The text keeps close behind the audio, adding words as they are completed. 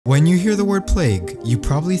When you hear the word plague, you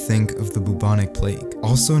probably think of the bubonic plague,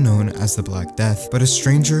 also known as the Black Death, but a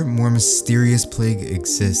stranger, more mysterious plague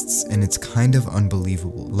exists, and it's kind of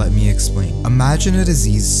unbelievable. Let me explain. Imagine a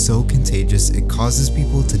disease so contagious it causes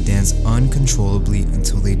people to dance uncontrollably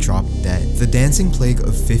until they drop dead. The dancing plague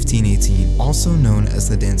of 1518, also known as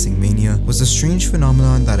the dancing mania, was a strange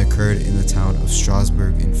phenomenon that occurred in the town of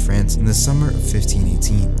Strasbourg in France in the summer of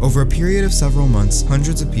 1518. Over a period of several months,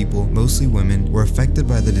 hundreds of people, mostly women, were affected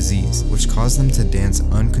by the disease, which caused them to dance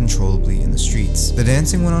uncontrollably in the streets. The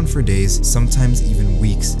dancing went on for days, sometimes even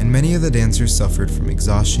weeks, and many of the dancers suffered from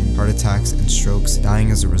exhaustion, heart attacks, and strokes,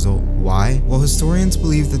 dying as a result. Why? Well, historians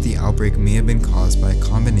believe that the outbreak may have been caused by a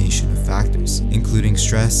combination of factors, including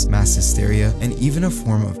stress, mass hysteria, and even a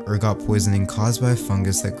form of ergot poisoning caused by a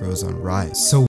fungus that grows on rye. So